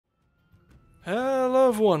Hello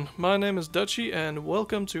everyone, my name is Dutchy and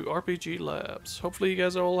welcome to RPG Labs. Hopefully you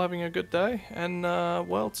guys are all having a good day and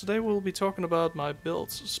well, today we'll be talking about my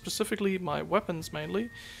builds, specifically my weapons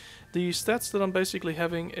mainly. The stats that I'm basically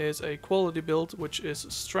having is a quality build which is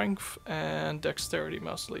strength and dexterity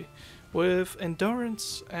mostly, with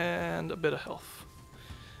endurance and a bit of health.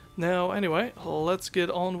 Now anyway, let's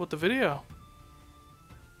get on with the video.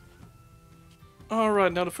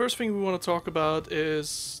 Alright, now the first thing we want to talk about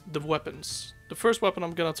is the weapons. The first weapon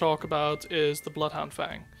I'm going to talk about is the Bloodhound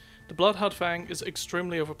Fang. The Bloodhound Fang is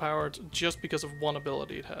extremely overpowered just because of one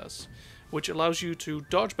ability it has, which allows you to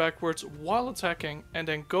dodge backwards while attacking and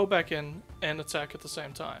then go back in and attack at the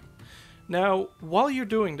same time. Now, while you're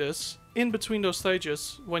doing this, in between those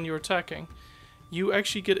stages, when you're attacking, you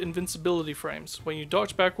actually get invincibility frames when you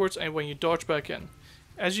dodge backwards and when you dodge back in.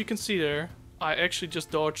 As you can see there, I actually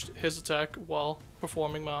just dodged his attack while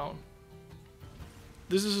performing my own.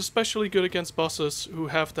 This is especially good against bosses who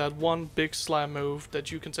have that one big slam move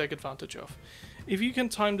that you can take advantage of. If you can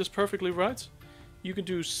time this perfectly right, you can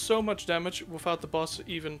do so much damage without the boss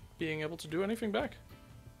even being able to do anything back.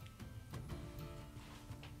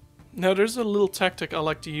 Now there's a little tactic I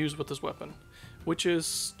like to use with this weapon, which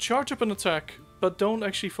is charge up an attack, but don't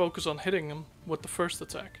actually focus on hitting him with the first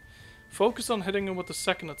attack. Focus on hitting him with the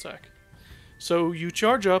second attack. So you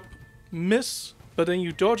charge up, miss, but then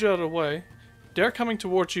you dodge out of the way, they're coming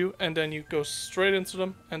towards you, and then you go straight into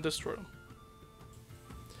them and destroy them.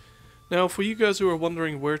 Now for you guys who are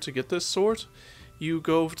wondering where to get this sword, you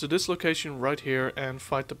go over to this location right here and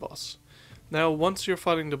fight the boss. Now once you're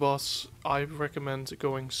fighting the boss, I recommend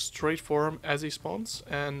going straight for him as he spawns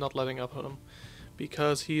and not letting up on him,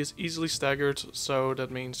 because he is easily staggered, so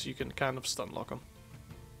that means you can kind of stun lock him.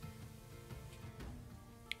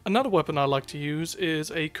 Another weapon I like to use is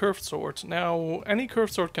a curved sword. Now, any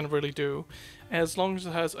curved sword can really do, as long as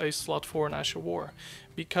it has a slot for an Ash of War.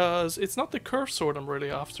 Because it's not the curved sword I'm really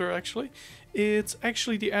after, actually. It's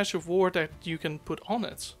actually the Ash of War that you can put on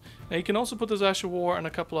it. Now, you can also put this Ash of War on a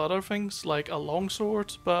couple other things, like a long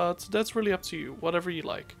sword, but that's really up to you, whatever you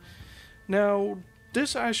like. Now,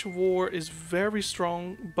 this Ash of War is very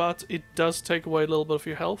strong, but it does take away a little bit of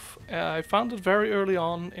your health. I found it very early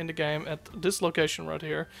on in the game at this location right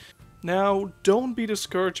here. Now, don't be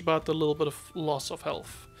discouraged about the little bit of loss of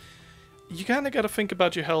health. You kind of got to think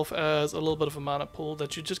about your health as a little bit of a mana pool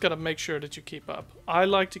that you just got to make sure that you keep up. I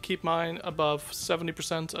like to keep mine above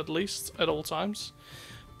 70% at least at all times,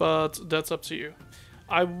 but that's up to you.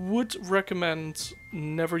 I would recommend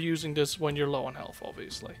never using this when you're low on health,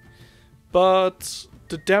 obviously. But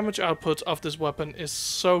the damage output of this weapon is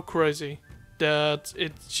so crazy that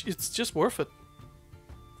it's just worth it.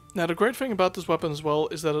 Now the great thing about this weapon as well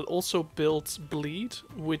is that it also builds bleed,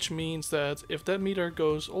 which means that if that meter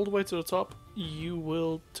goes all the way to the top, you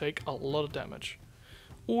will take a lot of damage.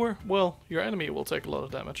 Or, well, your enemy will take a lot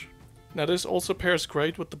of damage. Now this also pairs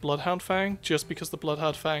great with the Bloodhound Fang, just because the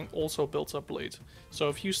Bloodhound Fang also builds up bleed. So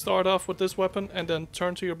if you start off with this weapon and then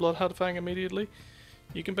turn to your Bloodhound Fang immediately,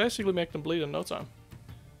 you can basically make them bleed in no time.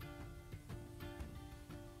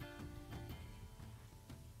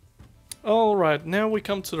 Alright, now we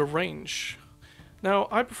come to the range. Now,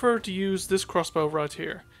 I prefer to use this crossbow right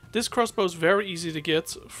here. This crossbow is very easy to get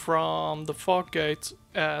from the fog gate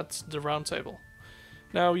at the round table.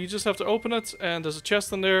 Now, you just have to open it, and there's a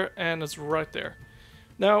chest in there, and it's right there.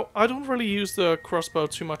 Now, I don't really use the crossbow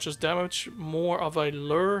too much as damage, more of a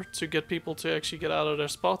lure to get people to actually get out of their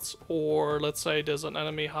spots, or let's say there's an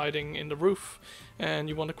enemy hiding in the roof and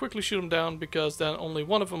you want to quickly shoot them down because then only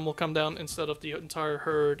one of them will come down instead of the entire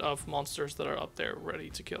herd of monsters that are up there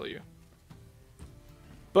ready to kill you.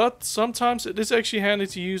 But sometimes it is actually handy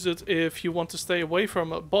to use it if you want to stay away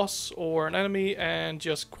from a boss or an enemy and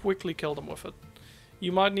just quickly kill them with it.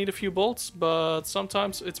 You might need a few bolts, but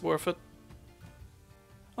sometimes it's worth it.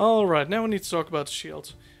 Alright, now we need to talk about the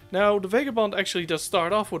shield. Now, the Vagabond actually does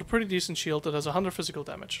start off with a pretty decent shield that has 100 physical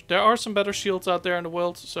damage. There are some better shields out there in the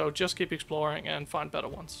world, so just keep exploring and find better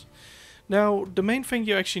ones. Now, the main thing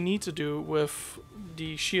you actually need to do with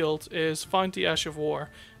the shield is find the Ash of War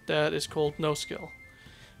that is called No Skill.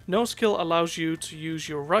 No Skill allows you to use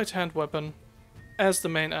your right hand weapon as the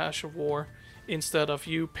main Ash of War instead of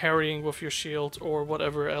you parrying with your shield or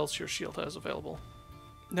whatever else your shield has available.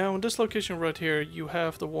 Now in this location right here you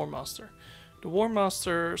have the War Master. The War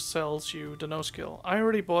Master sells you the No Skill. I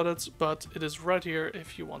already bought it, but it is right here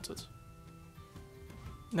if you want it.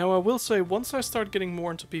 Now I will say once I start getting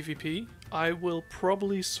more into PvP, I will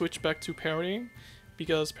probably switch back to parrying,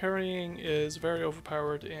 because parrying is very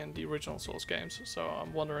overpowered in the original Souls games, so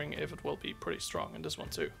I'm wondering if it will be pretty strong in this one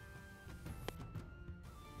too.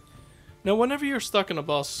 Now whenever you're stuck in a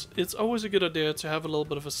boss, it's always a good idea to have a little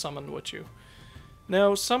bit of a summon with you.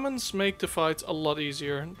 Now summons make the fight a lot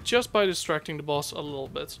easier, just by distracting the boss a little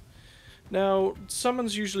bit. Now,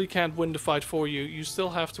 summons usually can't win the fight for you, you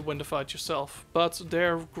still have to win the fight yourself, but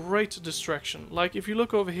they're great distraction. Like if you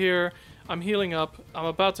look over here, I'm healing up, I'm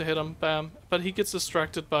about to hit him, bam, but he gets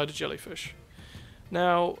distracted by the jellyfish.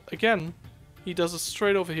 Now, again, he does it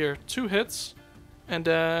straight over here, 2 hits, and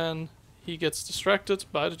then he gets distracted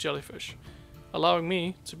by the jellyfish, allowing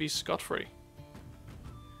me to be scot-free.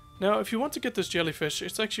 Now, if you want to get this jellyfish,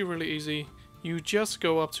 it's actually really easy. You just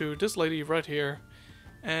go up to this lady right here,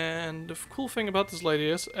 and the cool thing about this lady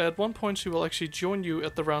is, at one point she will actually join you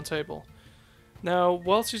at the round table. Now,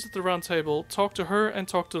 while she's at the round table, talk to her and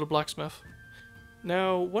talk to the blacksmith.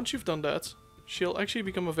 Now, once you've done that, she'll actually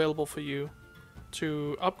become available for you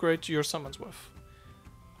to upgrade your summons with.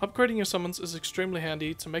 Upgrading your summons is extremely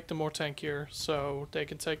handy to make them more tankier, so they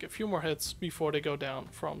can take a few more hits before they go down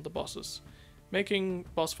from the bosses, making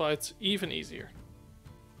boss fights even easier.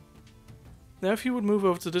 Now if you would move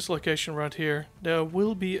over to this location right here, there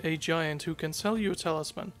will be a giant who can sell you a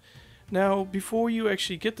talisman. Now before you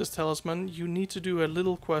actually get this talisman, you need to do a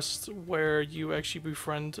little quest where you actually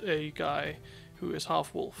befriend a guy who is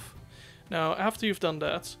half wolf. Now after you've done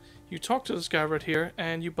that, you talk to this guy right here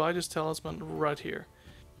and you buy this talisman right here.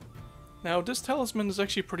 Now this talisman is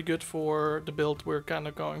actually pretty good for the build we're kind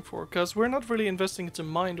of going for, because we're not really investing into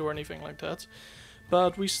mind or anything like that,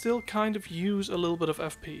 but we still kind of use a little bit of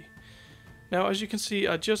FP. Now as you can see,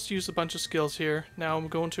 I just used a bunch of skills here. Now I'm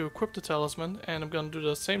going to equip the talisman and I'm going to do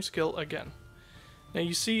the same skill again. Now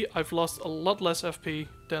you see I've lost a lot less FP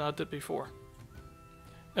than I did before.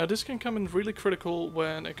 Now this can come in really critical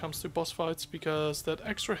when it comes to boss fights, because that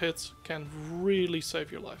extra hit can really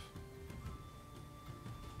save your life.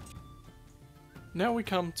 Now we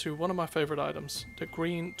come to one of my favorite items, the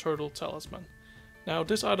green turtle talisman. Now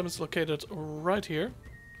this item is located right here,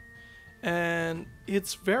 and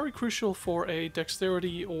it's very crucial for a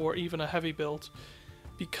dexterity or even a heavy build,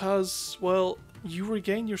 because, well, you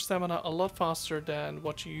regain your stamina a lot faster than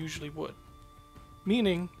what you usually would.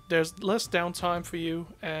 Meaning there's less downtime for you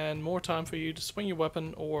and more time for you to swing your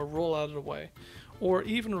weapon or roll out of the way, or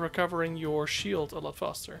even recovering your shield a lot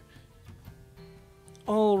faster.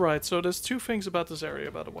 Alright, so there's 2 things about this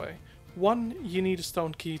area, by the way. 1, you need a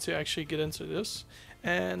stone key to actually get into this,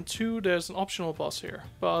 and 2, there's an optional boss here,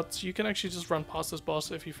 but you can actually just run past this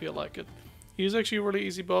boss if you feel like it. He's actually a really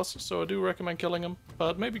easy boss, so I do recommend killing him,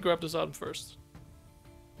 but maybe grab this item first.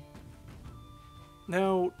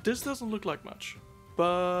 Now, this doesn't look like much,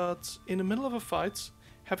 but in the middle of a fight,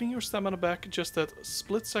 having your stamina back just that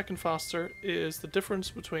split second faster is the difference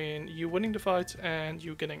between you winning the fight and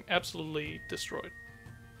you getting absolutely destroyed.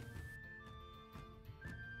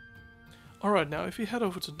 Alright, now if you head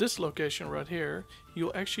over to this location right here,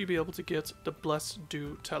 you'll actually be able to get the Blessed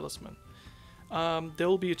Dew Talisman. There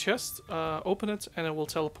will be a chest, open it and it will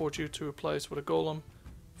teleport you to a place with a golem.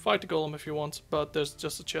 Fight the golem if you want, but there's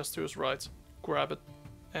just a chest to his right. Grab it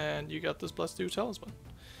and you got this Blessed Dew Talisman.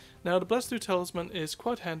 Now the Blessed Dew Talisman is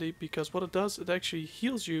quite handy because what it does, it actually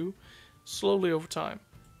heals you slowly over time.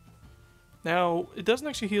 Now it doesn't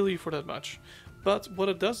actually heal you for that much, but what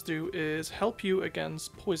it does do is help you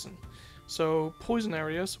against poison. So poison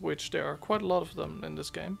areas, which there are quite a lot of them in this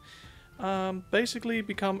game, basically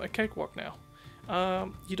become a cakewalk now.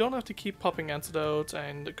 You don't have to keep popping antidotes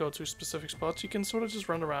and go to specific spots, you can sort of just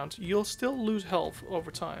run around. You'll still lose health over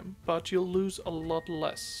time, but you'll lose a lot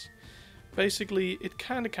less. Basically, it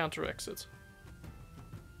kind of counteracts it.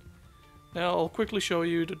 Now I'll quickly show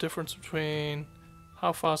you the difference between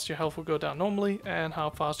how fast your health would go down normally and how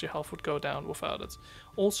fast your health would go down without it.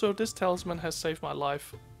 Also, this talisman has saved my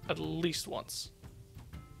life at least once.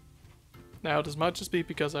 Now this might just be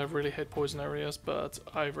because I really hate poison areas, but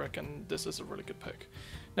I reckon this is a really good pick.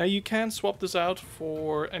 Now you can swap this out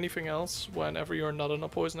for anything else whenever you're not in a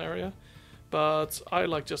poison area, but I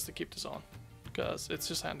like just to keep this on, because it's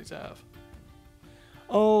just handy to have.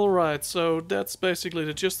 Alright, so that's basically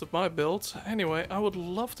the gist of my build. Anyway, I would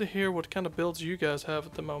love to hear what kind of builds you guys have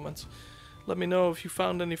at the moment. Let me know if you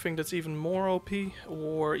found anything that's even more OP,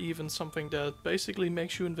 or even something that basically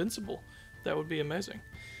makes you invincible. That would be amazing.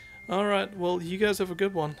 Alright, well, you guys have a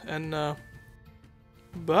good one, and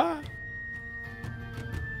bye!